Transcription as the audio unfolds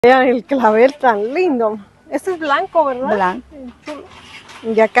Vean el clavel tan lindo. Este es blanco, ¿verdad? Blanco.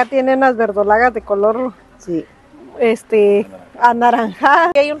 Y acá tiene unas verdolagas de color Sí. Anaranjada.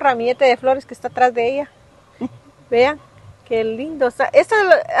 Y hay un ramillete de flores que está atrás de ella. Vean, qué lindo. ¿Esto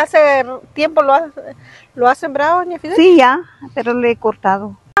hace tiempo lo ha sembrado, doña Fidel? Sí, ya, pero le he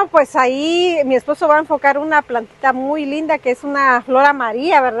cortado. Pues ahí mi esposo va a enfocar una plantita muy linda que es una flor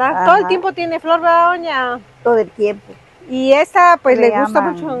amarilla, ¿verdad? Ajá. Todo el tiempo tiene flor, ¿verdad, doña? Todo el tiempo. Y esta pues le gusta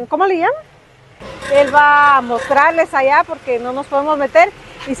llaman... mucho. ¿Cómo le llaman? Él va a mostrarles allá porque no nos podemos meter.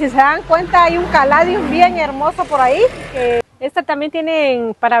 Y si se dan cuenta hay un caladium bien hermoso por ahí. Esta también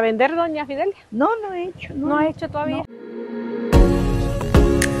tienen para vender, doña Fidelia. No, no he hecho. No ha hecho todavía. No.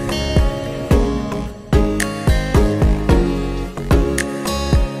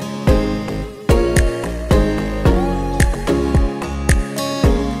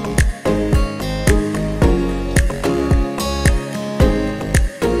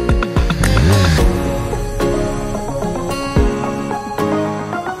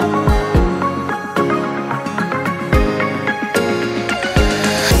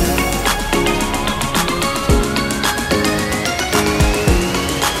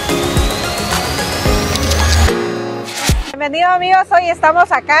 Bienvenidos amigos, hoy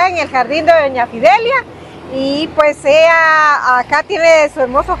estamos acá en el jardín de doña Fidelia y pues ella acá tiene su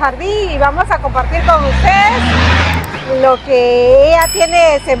hermoso jardín y vamos a compartir con ustedes lo que ella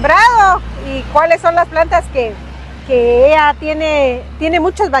tiene sembrado y cuáles son las plantas que ella tiene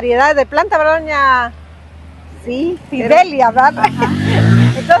muchas variedades de plantas, ¿verdad, doña? Sí, Fidelia, ¿verdad?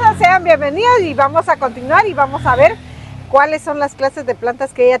 Entonces sean bienvenidos y vamos a continuar y vamos a ver cuáles son las clases de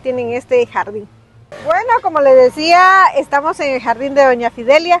plantas que ella tiene en este jardín. Bueno, como les decía, estamos en el jardín de doña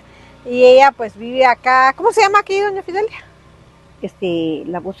Fidelia y ella pues vive acá. ¿Cómo se llama aquí, doña Fidelia?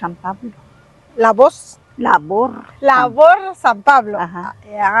 Labor San Pablo. Labor San Pablo. Ajá.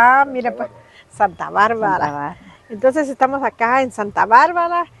 Ah, mire pues, Santa Bárbara. Entonces estamos acá en Santa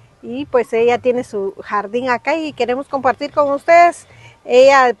Bárbara y pues ella tiene su jardín acá y queremos compartir con ustedes.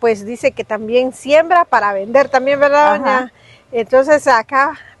 Ella pues dice que también siembra para vender también, ¿verdad, doña? Ajá. Entonces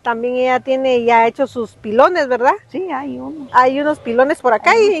acá también ella tiene ya hecho sus pilones, ¿verdad? Sí, hay unos. Hay unos pilones por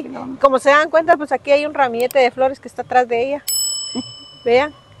acá y como se dan cuenta, pues aquí hay un ramillete de flores que está atrás de ella.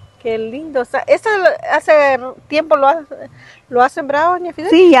 Vean, qué lindo. ¿Esto hace tiempo lo ha sembrado, doña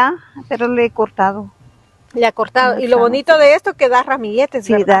Fidel? Sí, ya, pero le he cortado. Le ha cortado. Y lo bonito de esto que da ramilletes,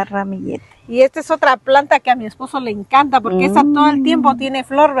 sí, ¿verdad? da ramillete. Y esta es otra planta que a mi esposo le encanta porque esa todo el tiempo tiene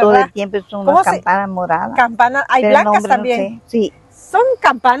flor, ¿verdad? Todo el tiempo son unas campanas moradas. Campanas, hay blancas también. No sé. Sí. Son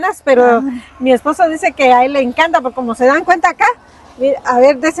campanas, pero mi esposo dice que a él le encanta, porque como se dan cuenta acá, a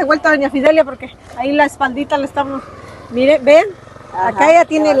ver, dése vuelta doña Fidelia, porque ahí la espaldita le estamos, mire, ven, acá ya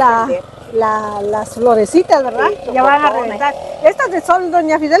tiene las florecitas, ¿verdad? Sí, ya van a reventar. ¿Estas de sol,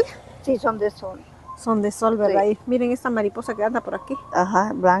 doña Fidelia? Sí, son de sol. Son de sol, ¿verdad? Sí. Y miren esta mariposa que anda por aquí.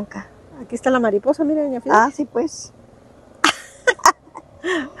 Ajá, blanca. Aquí está la mariposa, mire, doña Fidelia. Ah, sí, pues.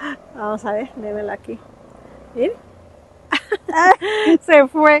 Vamos a ver, démela aquí. Miren. Se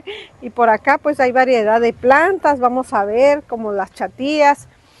fue. Y por acá pues hay variedad de plantas, vamos a ver, como las chatías.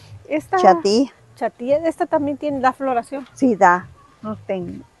 Chatía, esta también da floración. Sí, da.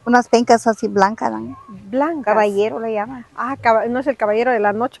 Unas pencas así blancas. Blancas. Caballero le llaman. Ah, no es el caballero de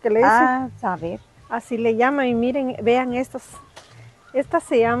la noche que le dicen. Ah, saber. Así le llaman y miren, vean estas. Estas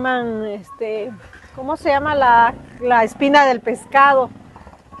se llaman, ¿cómo se llama la espina del pescado?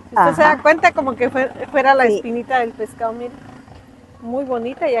 Usted se da cuenta como que fuera la espinita del pescado, miren. Muy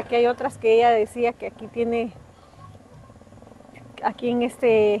bonita, y aquí hay otras que ella decía que aquí tiene, aquí en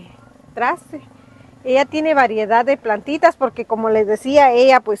este traste. Ella tiene variedad de plantitas porque como les decía,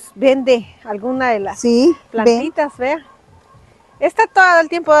 ella pues vende alguna de las plantitas, vean. Esta todo el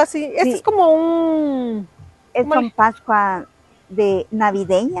tiempo así, esto es como un... Son Pascua de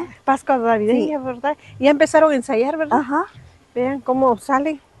navideña. Pascua navideña, ¿verdad? Ya empezaron a ensayar, ¿verdad? Ajá. Vean cómo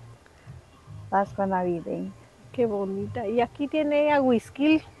sale. Pascua navideña. Qué bonita. Y aquí tiene ella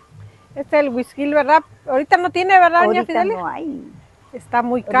whisky. Este es el whisky, ¿verdad? Ahorita no tiene, ¿verdad, doña Fidelia? No hay. Está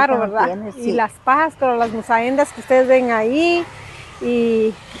muy caro, ¿verdad? Tiene, sí. Y las pastras, las musaendas que ustedes ven ahí.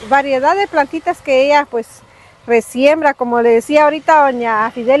 Y variedad de plantitas que ella pues resiembra. Como le decía ahorita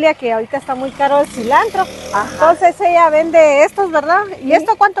doña Fidelia que ahorita está muy caro el cilantro. Ajá. Entonces ella vende estos, ¿verdad? ¿Y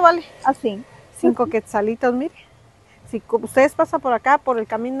esto cuánto vale? Así. 5 quetzalitos, mire. Si ustedes pasan por acá, por el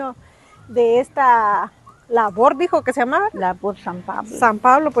camino de esta labor, dijo que se llamaba. Labor San Pablo. San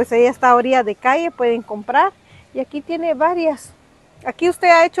Pablo, pues ella está a orilla de calle, pueden comprar. Y aquí tiene varias. Aquí usted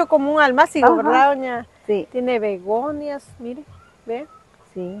ha hecho como un almácigo, ¿verdad, doña? Sí. Tiene begonias, mire, ve.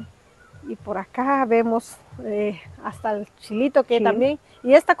 Sí. Y por acá vemos hasta el chilito que Sí. también.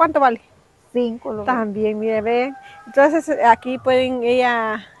 ¿Y esta cuánto vale? 5 lo También, mire, ven. Entonces aquí pueden,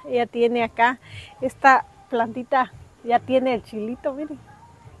 ella tiene acá esta plantita, ya tiene el chilito, miren.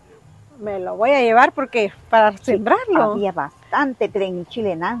 Me lo voy a llevar porque para sembrarlo. Había bastante, pero en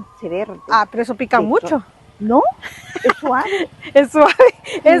Chile nance verde. Ah, pero eso pica mucho. No, es suave. Es suave,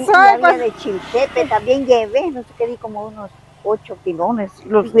 es Y suave. había de chiltepe, también llevé, no sé qué, di como unos 8 pilones,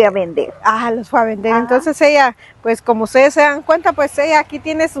 los fui a vender. Ah, los fue a vender. Ajá. Entonces ella, pues como ustedes se dan cuenta, pues ella aquí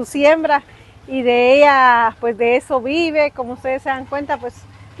tiene su siembra y de ella, pues de eso vive. Como ustedes se dan cuenta, pues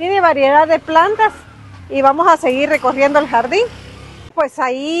tiene variedad de plantas y vamos a seguir recorriendo el jardín. Pues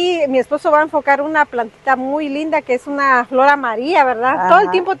ahí mi esposo va a enfocar una plantita muy linda que es una flor amarilla, ¿verdad? Ajá. Todo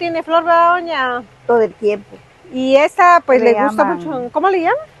el tiempo tiene flor, ¿verdad, doña? Todo el tiempo. Y esta, pues Le le gusta llaman- mucho. ¿Cómo le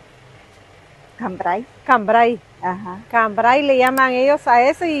llaman? Cambray. Cambray. Ajá. Cambray le llaman ellos a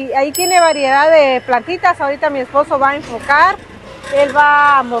eso y ahí tiene variedad de plantitas. Ahorita mi esposo va a enfocar, él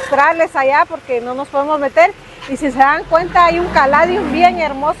va a mostrarles allá porque no nos podemos meter. Y si se dan cuenta hay un caladium bien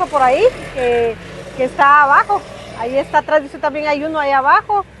hermoso por ahí que está abajo. Ahí está atrás de usted también hay uno ahí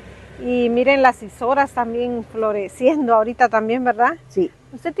abajo. Y miren las isoras también floreciendo ahorita también, ¿verdad? Sí.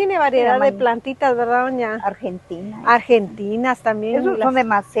 Usted tiene variedad de plantitas, ¿verdad, doña? Argentina. Argentinas también. Esos son de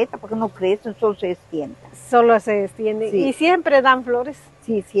maceta porque no crecen, solo se extienden. Solo se extienden. Sí. Y siempre dan flores.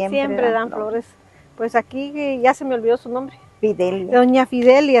 Sí, siempre Dan flores. Pues aquí ya se me olvidó su nombre. Fidelia. Doña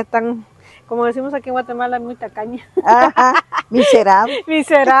Fidelia, tan, como decimos aquí en Guatemala, muy tacaña. Ajá, miserable.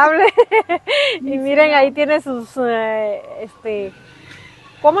 Miserable. Y miren, ahí tiene sus,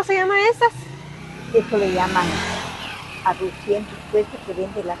 ¿cómo se llaman estas? Eso le llaman a 200 pesos que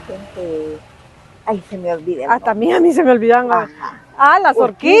vende la gente. Ay, se me olvida. Ah, también a mí se me olvidan. Ajá. Ah, las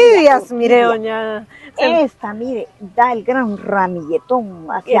orquídeas, mire, doña. Esta, mire, da el gran ramilletón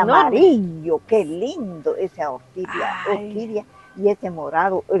así Enorme. amarillo. Qué lindo esa orquídea. Ay. Y ese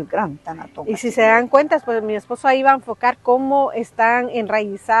morado, el gran tanatón. Y si se dan cuenta, pues mi esposo ahí va a enfocar cómo están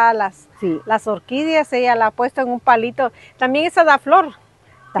enraizadas las orquídeas. Ella la ha puesto en un palito. También esa da flor.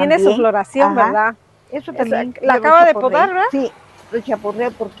 Tiene su floración, ajá. ¿verdad? Eso también. La acaba de podar, ¿verdad? Sí, lo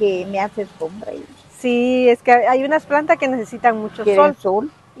chaporreo porque me hace sombra. Sí, es que hay unas plantas que necesitan mucho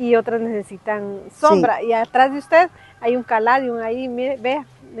sol y otras necesitan sombra. Sí. Y atrás de usted hay un caladium ahí, mire, vea,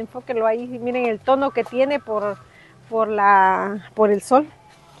 enfóquelo ahí, miren el tono que tiene por el sol.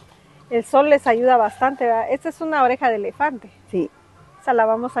 El sol les ayuda bastante, ¿verdad? Esta es una oreja de elefante. Sí. Esa la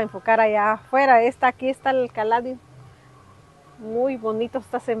vamos a enfocar allá afuera. Aquí está el caladium. Muy bonito,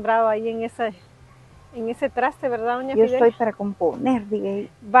 está sembrado ahí en ese traste, ¿verdad, doña Fidelia? Yo estoy para componer, diga.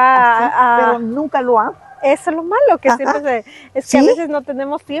 Pero nunca lo hago. Eso es lo malo, que siempre es que a veces no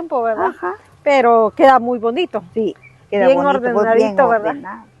tenemos tiempo, ¿verdad? Ajá. Pero queda muy bonito. Sí, queda bien bonito, ordenadito, ¿verdad?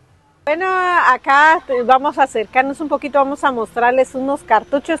 Ordenado. Bueno, acá vamos a acercarnos un poquito, vamos a mostrarles unos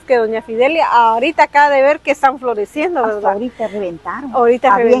cartuchos que doña Fidelia ahorita acaba de ver que están floreciendo, ¿verdad? Hasta ahorita reventaron.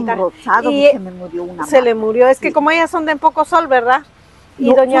 Ahorita reventaron. Rosado y se me murió una. Se le murió, es que como ellas son de poco sol, ¿verdad?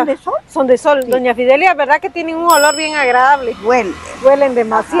 Y no, ¿son de sol? Son de sol. Sí. Doña Fidelia, ¿verdad? Que tienen un olor bien agradable. Huelen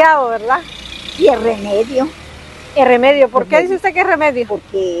demasiado, ¿verdad? Y el remedio. El remedio, ¿por qué dice usted que es remedio?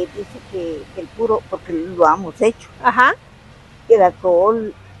 Porque dice que el puro, porque lo hemos hecho. Ajá. El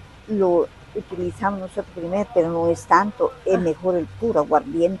alcohol lo utilizamos nosotros primero, pero no es tanto. Es mejor el puro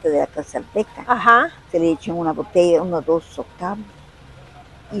aguardiente de la casalteca. Ajá. Se le echa en una botella, unos 2 octavos.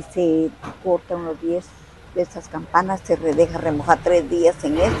 Y se corta unos 10 de esas campanas, se deja remojar 3 días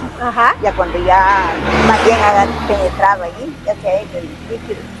en eso. Ajá. Ya cuando ya más bien hagan penetrado allí, ya sea el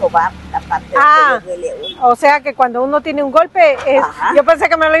líquido, sobar la parte que le duele a uno. O sea que cuando uno tiene un golpe, yo pensé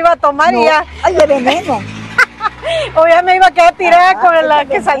que me lo iba a tomar y ya. ¡Ay, de veneno! O ya me iba a quedar tirada con la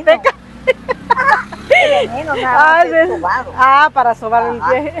quesalteca. De veneno, nada más sobado. Para sobar el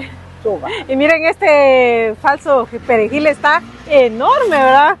pie. Y miren, este falso perejil está enorme,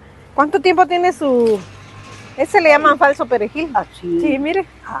 ¿verdad? ¿Cuánto tiempo tiene su...? Ese le llaman falso perejil. Sí, mire.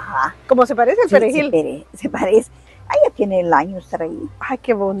 Ajá. ¿Cómo se parece el perejil? Se parece. Ya tiene el año estar ahí. Ay,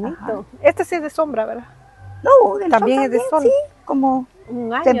 qué bonito. Ajá. Este sí es de sombra, ¿verdad? No, también es de sol. Sí, como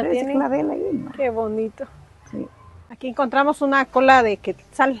un año tiene. Clavel ahí, ¿no? Qué bonito. Sí. Aquí encontramos una cola de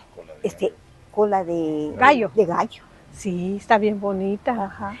quetzal. Cola de gallo. De gallo. Sí, está bien bonita.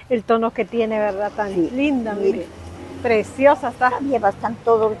 Ajá. El tono que tiene, ¿verdad? Tan linda, mire. Preciosa está. También bastante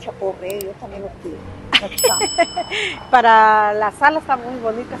todo el chaporreo, yo también lo quiero. Para la sala está muy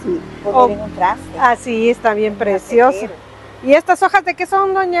bonita. Sí, poder en un traste. Sí, está bien precioso. ¿Y estas hojas de qué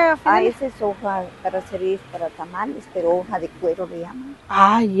son, doña Fidelia? Esa es hoja para servir para tamales, pero hoja de cuero le llaman.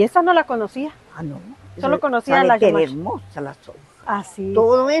 Ay, esa no la conocía. No. Solo conocía la hermosa las hojas. Así.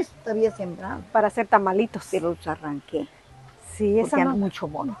 Todo esto había sembrado, Para hacer tamalitos. pero los arranqué. Sí, esa Porque no. mucho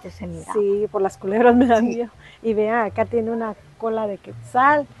monte se miraba. Sí, por las culebras me da Sí. miedo. Y vean, acá tiene una cola de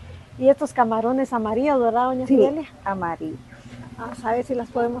quetzal. Y estos camarones amarillos, ¿verdad, doña Sí, Fidelia? amarillo. A ver si las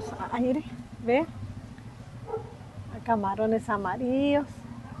podemos ir. Ve. Camarones amarillos.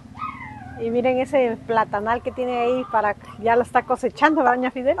 Y miren ese platanal que tiene ahí para ya lo está cosechando, ¿verdad,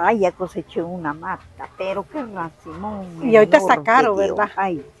 doña Fidelia? Ay, ya coseché una mata, pero qué racimón. Y ahorita está enorme, caro, Dios. ¿verdad?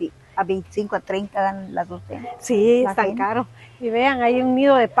 Ay, sí. A 25, a 30 dan la docena. Sí, La es tan gente. caro. Y vean, hay un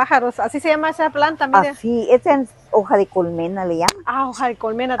nido de pájaros. Así se llama esa planta, miren. Así, esa es hoja de colmena, le llaman. Ah, hoja de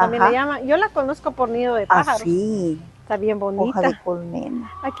colmena también Ajá. le llaman. Yo la conozco por nido de pájaros. Así, Está bien bonita. hoja de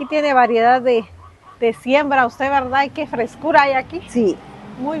colmena. Aquí tiene variedad de siembra, usted, ¿verdad? Y qué frescura hay aquí. Sí,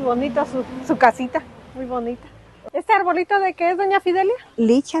 Muy bonita su casita, muy bonita. ¿Este arbolito de qué es, doña Fidelia?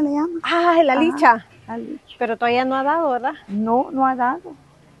 licha le llaman. Ah, la Ajá, licha. la licha. Pero todavía no ha dado, ¿verdad? No, no ha dado.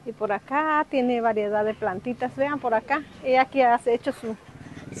 Y por acá tiene variedad de plantitas, vean por acá. Ella aquí ha hecho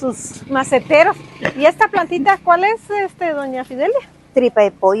sus maceteros. ¿Y esta plantita cuál es, doña Fidelia? Tripa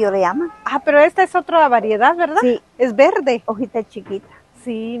de pollo le llaman. Ah, pero esta es otra variedad, ¿verdad? Sí. Es verde. Hojita chiquita.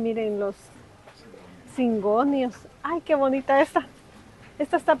 Sí, miren los cingonios. Ay, qué bonita esta.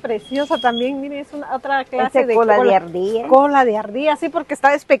 Esta está preciosa también, miren, es una otra clase de cola de ardilla. Cola de ardilla, sí, porque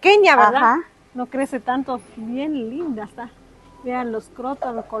es pequeña, ¿verdad? Ajá. No crece tanto, bien linda está. Vean los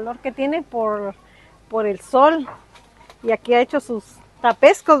crotos, el color que tiene por el sol. Y aquí ha hecho sus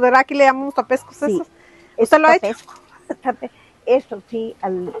tapescos, ¿verdad? Aquí le llamamos tapescos Sí. esos. ¿Usted lo ha hecho? Eso sí,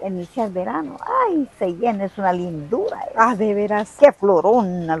 al iniciar el verano, ay, se llena, es una lindura. Ah, de veras. Qué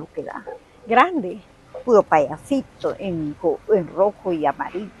florona lo que da. Grande. Puro payasito en rojo y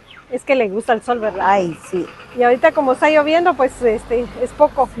amarillo. Es que le gusta el sol, ¿verdad? Ay, sí. Y ahorita como está lloviendo, pues es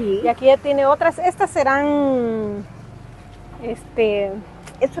poco. Sí. Y aquí ya tiene otras. Estas serán,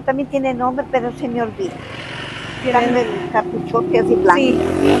 Eso también tiene nombre, pero se me olvida. tienen- Están el capuchote así blanco.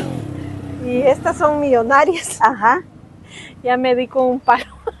 sí. Y estas son millonarias. Ajá. Ya me di con un palo.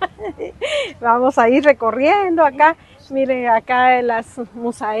 Vamos a ir recorriendo acá. Miren, acá las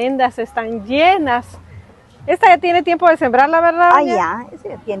musaendas están llenas. Esta ya tiene tiempo de sembrarla, ¿verdad, Ah, doña? ya, ese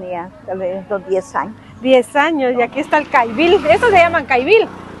ya tiene ya tal vez unos 10 años. 10 años, y aquí está el caibil. Estos se llaman caibil.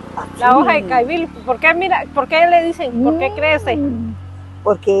 La Sí. hoja de caibil. ¿Por qué, mira, por qué le dicen? ¿Por qué cree usted?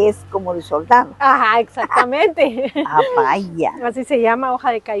 Porque es como de soldado. Ajá, exactamente. Ah, vaya. Así se llama,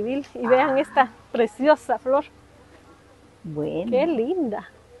 hoja de caibil. Y vean esta preciosa flor. Bueno. Qué linda.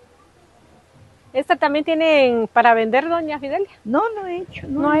 Esta también tienen para vender, doña Fidelia. No, no he hecho.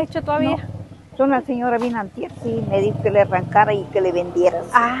 No ha hecho todavía. No. Son la señora bien antier, sí, me dijo que le arrancara y que le vendiera.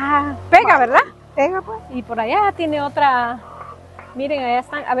 Ah, pega, ¿verdad? Pega, pues. Y por allá tiene otra. Miren, allá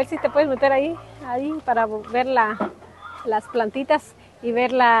están. A ver si te puedes meter ahí para ver las plantitas y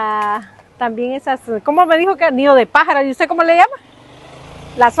ver también esas. ¿Cómo me dijo que nido de pájaro? ¿Y usted cómo le llama?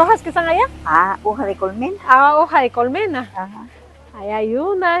 Las hojas que están allá. Ah, hoja de colmena. Ah, hoja de colmena. Ajá. Allá hay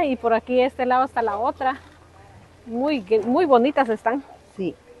una y por aquí este lado está la otra. Muy bonitas están.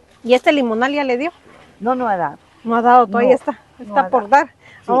 Sí. ¿Y este limonal ya le dio? No, no ha dado. No ha dado, todavía No, está no por ha dar.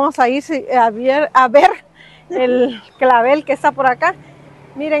 Sí. Vamos a ir a ver el clavel que está por acá.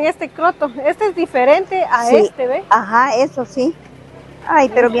 Miren este croto, este es diferente a Sí. este, ¿ve? Ajá, eso sí. Ay,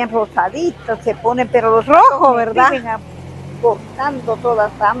 pero bien rosadito se pone, pero los Rojo, me ¿verdad? siguen cortando toda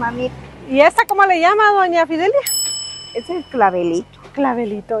la rama, mira. ¿Y esta cómo le llama, doña Fidelia? Ese es el clavelito.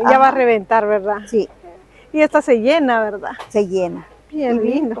 Clavelito, Ajá. ya va a reventar, ¿verdad? Sí, Y esta se llena, ¿verdad? se llena. Bien Y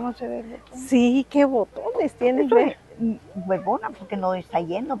mira lindo. ¿Cómo se ve el botón? Sí, qué botones tiene, Esto ve. es huevona porque no está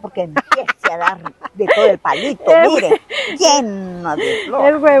lleno, porque empieza a dar de todo el palito, Es- mire, lleno de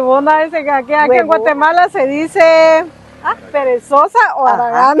flores. Es huevona ese que aquí en Huevona. Guatemala se dice perezosa o Ajá,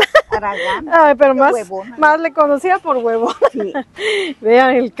 aragana. aragana. Ay, pero Qué más huevona. le conocía por huevona. Sí,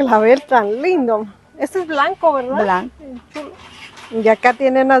 Vean el clavel tan lindo. Este es blanco, ¿verdad? blanco, Y acá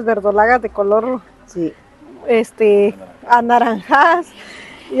tiene unas verdolagas de color sí. anaranjadas.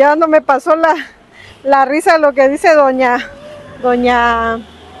 Ya no me pasó la risa de lo que dice doña.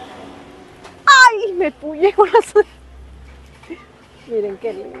 Ay, me puyé con las. Miren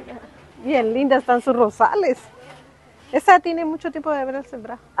qué linda. Bien linda están sus rosales. Esta tiene mucho tiempo de haber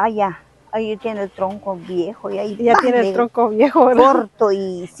sembrado. Allá, ahí tiene el tronco viejo y ahí Ya tiene el vale, tronco viejo, ¿verdad? corto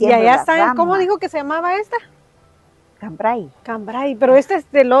y Y siempre allá las está, ramas. ¿cómo dijo que se llamaba esta? Cambray. Cambray, pero este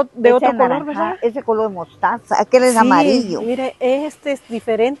es de Ese otro color, naranja, ¿verdad? ese color mostaza, aquel es Sí, amarillo. mire, este es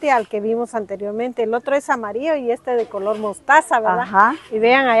diferente al que vimos anteriormente. El otro es amarillo y este de color mostaza, ¿verdad? Ajá, Y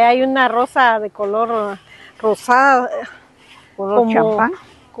vean, allá hay una rosa de color rosada, color champán.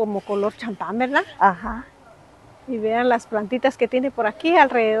 como color champán, ¿verdad? Ajá. Y vean las plantitas que tiene por aquí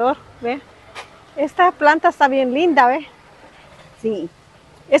alrededor, vean. Esta planta está bien linda, ¿ve? Sí.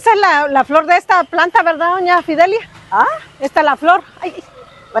 Esta es la flor de esta planta, ¿verdad, doña Fidelia? ¿Ah? Esta es la flor. Ay,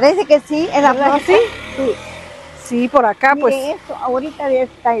 Parece que sí, es la flor. ¿sí? Sí. Sí, por acá, Mire, pues. esto ahorita ya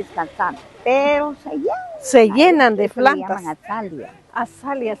está descansando, pero Se llenan de eso le plantas. llaman azalia.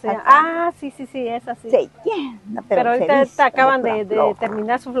 Azalia se llama. Azalia. Ah, sí, esa sí. Se llena, Pero se ahorita viste acaban pura de flor.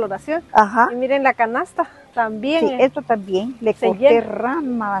 terminar su floración. Ajá. Y miren la canasta también. Sí, esto también. Le se corté llena.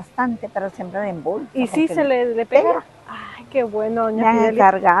 rama bastante para sembrar en bolsa. Y sí, se le pega. Ay, qué bueno, Me doña han Fidelia.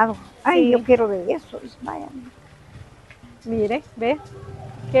 encargado. Ay, Sí. yo quiero de esos. Vayan. Mire, ve,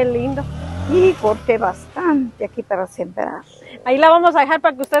 qué lindo. Y corté bastante aquí para sembrar. Ahí la vamos a dejar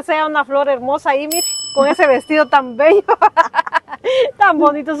para que usted sea una flor hermosa ahí, mire, con ese vestido tan bello. Tan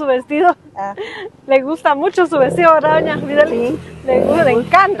bonito su vestido. Ah. Le gusta mucho su vestido, ¿verdad, doña Fidelia? Sí. Le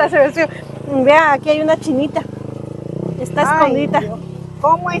encanta ese vestido. Vea, aquí hay una chinita. Está escondida. Dios.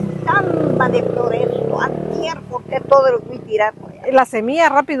 ¿Cómo están de flores? Antier corté todo lo que fui a tirar. La semilla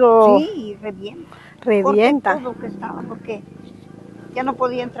rápido Sí, revienta. revienta. Corté todo lo que estaba porque ya no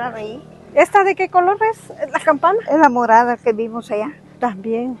podía entrar ahí. ¿Esta de qué color es? ¿La campana? Es la morada que vimos allá.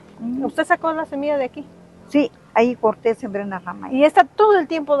 También. ¿Usted sacó la semilla de aquí? Sí, ahí corté, sembré una rama. Y esta todo el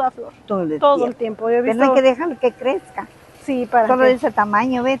tiempo da flor. Todo el tiempo. Yo he visto... Pero hay que dejarla que crezca. Sí, para Solo que... de ese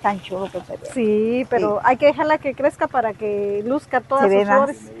tamaño, ve, tan chulo que se ve. Sí, pero hay que dejarla que crezca para que luzca todas sus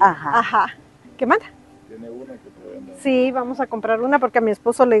flores. Ajá. Ajá. ¿Qué manda? Tiene una que te venden. Sí, vamos a comprar una porque a mi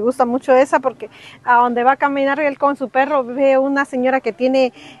esposo le gusta mucho esa, porque a donde va a caminar él con su perro ve una señora que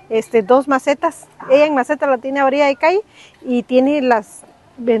tiene 2 macetas. Ella en maceta la tiene a orilla de calle y tiene las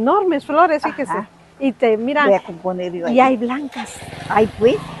enormes flores, fíjese. Ajá. Y te miran. Voy a componer yo ahí. Y hay blancas. Ay,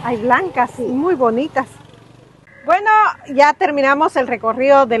 pues. Hay blancas, sí, muy bonitas. Bueno, ya terminamos el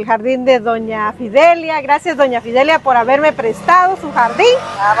recorrido del jardín de doña Fidelia. Gracias, doña Fidelia, por haberme prestado su jardín.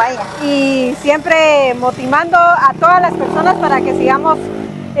 Ah, vaya. Y siempre motivando a todas las personas para que sigamos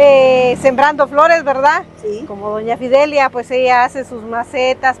sembrando flores, ¿verdad? Sí. Como doña Fidelia, pues ella hace sus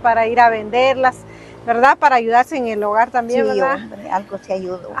macetas para ir a venderlas, ¿verdad? Para ayudarse en el hogar también, Sí, ¿verdad? hombre, algo se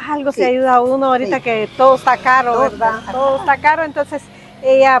ayuda. Algo Sí. se ayuda a uno ahorita Sí. que todo está caro, Todo ¿verdad? está Todo está caro, entonces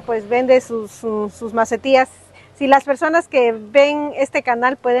ella pues vende sus macetillas. Si las personas que ven este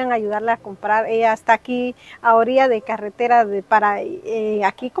canal pueden ayudarle a comprar, ella está aquí a orilla de carretera para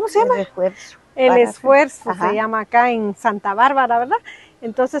aquí, ¿cómo se llama? El esfuerzo. El Esfuerzo Ajá. se llama acá en Santa Bárbara, ¿verdad?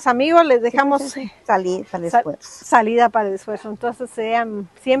 Entonces, amigos, les dejamos Salir para el esfuerzo. salida para el esfuerzo. Entonces, sean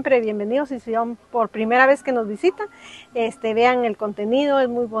siempre bienvenidos y si son por primera vez que nos visitan, vean el contenido, es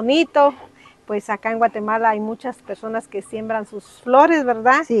muy bonito. Pues acá en Guatemala hay muchas personas que siembran sus flores,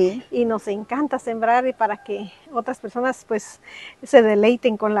 ¿verdad? Sí. Y nos encanta sembrar y para que otras personas pues se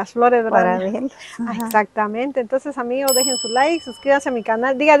deleiten con las flores, ¿verdad? Para verlos. Ah, exactamente. Entonces, amigos, dejen su like, suscríbanse a mi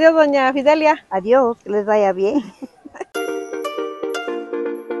canal. Diga adiós, doña Fidelia. Adiós, que les vaya bien.